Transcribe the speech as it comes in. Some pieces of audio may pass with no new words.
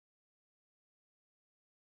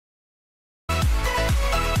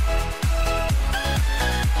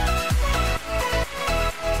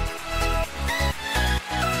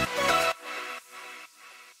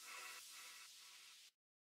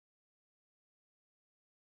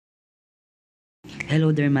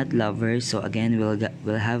Hello there, math lovers. So again,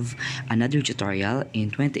 we'll have another tutorial in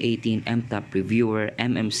 2018 MTAP Reviewer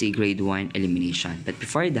MMC Grade 1 Elimination. But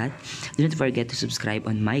before that, do not forget to subscribe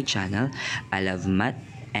on my channel. I love math,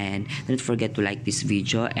 and do not forget to like this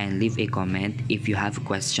video and leave a comment if you have a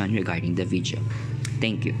question regarding the video.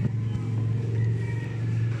 Thank you.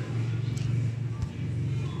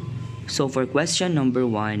 So for question number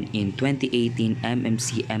 1 in 2018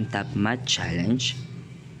 MMC MTAP Math Challenge,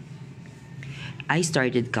 I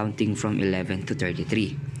started counting from 11 to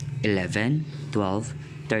 33, 11, 12,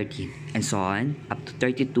 13, and so on up to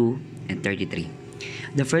 32 and 33.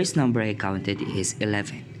 The first number I counted is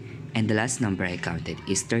 11, and the last number I counted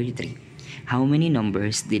is 33. How many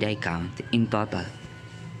numbers did I count in total?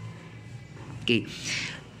 Okay,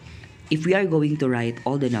 if we are going to write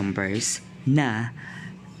all the numbers na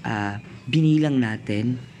binilang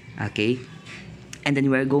natin, okay, and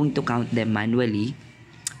then we are going to count them manually,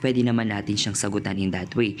 pwede naman natin siyang sagutan in that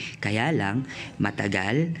way. Kaya lang,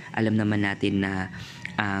 matagal. Alam naman natin na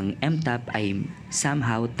ang MTAP ay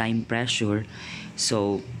somehow time pressure.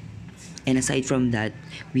 So, and aside from that,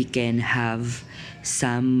 we can have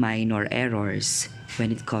some minor errors when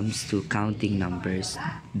it comes to counting numbers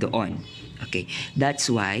doon. Okay, that's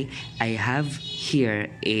why I have here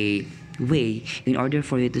a way in order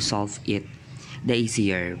for you to solve it the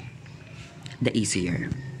easier.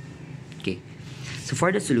 Okay. So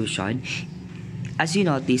for the solution, as you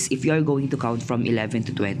notice, if you are going to count from 11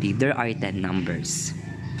 to 20, there are 10 numbers.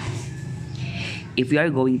 If you are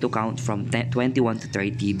going to count from 21 to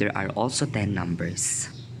 30, there are also 10 numbers.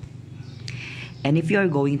 And if you are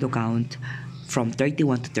going to count from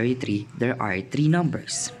 31 to 33, there are 3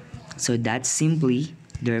 numbers. So that's simply,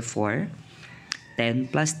 therefore,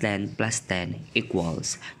 10 plus 10 plus 10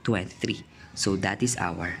 equals 23. So that is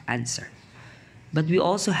our answer. But we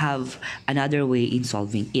also have another way in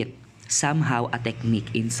solving it. Somehow a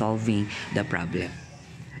technique in solving the problem.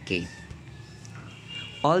 Okay.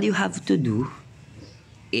 All you have to do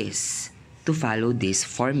is to follow this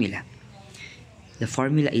formula. The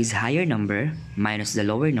formula is higher number minus the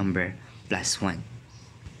lower number plus 1.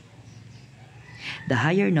 The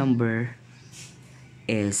higher number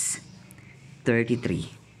is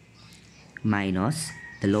 33 minus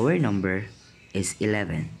the lower number is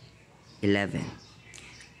 11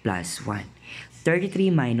 plus 1. 33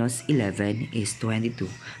 minus 11 is 22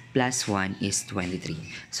 plus 1 is 23.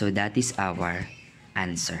 So that is our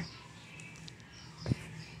answer.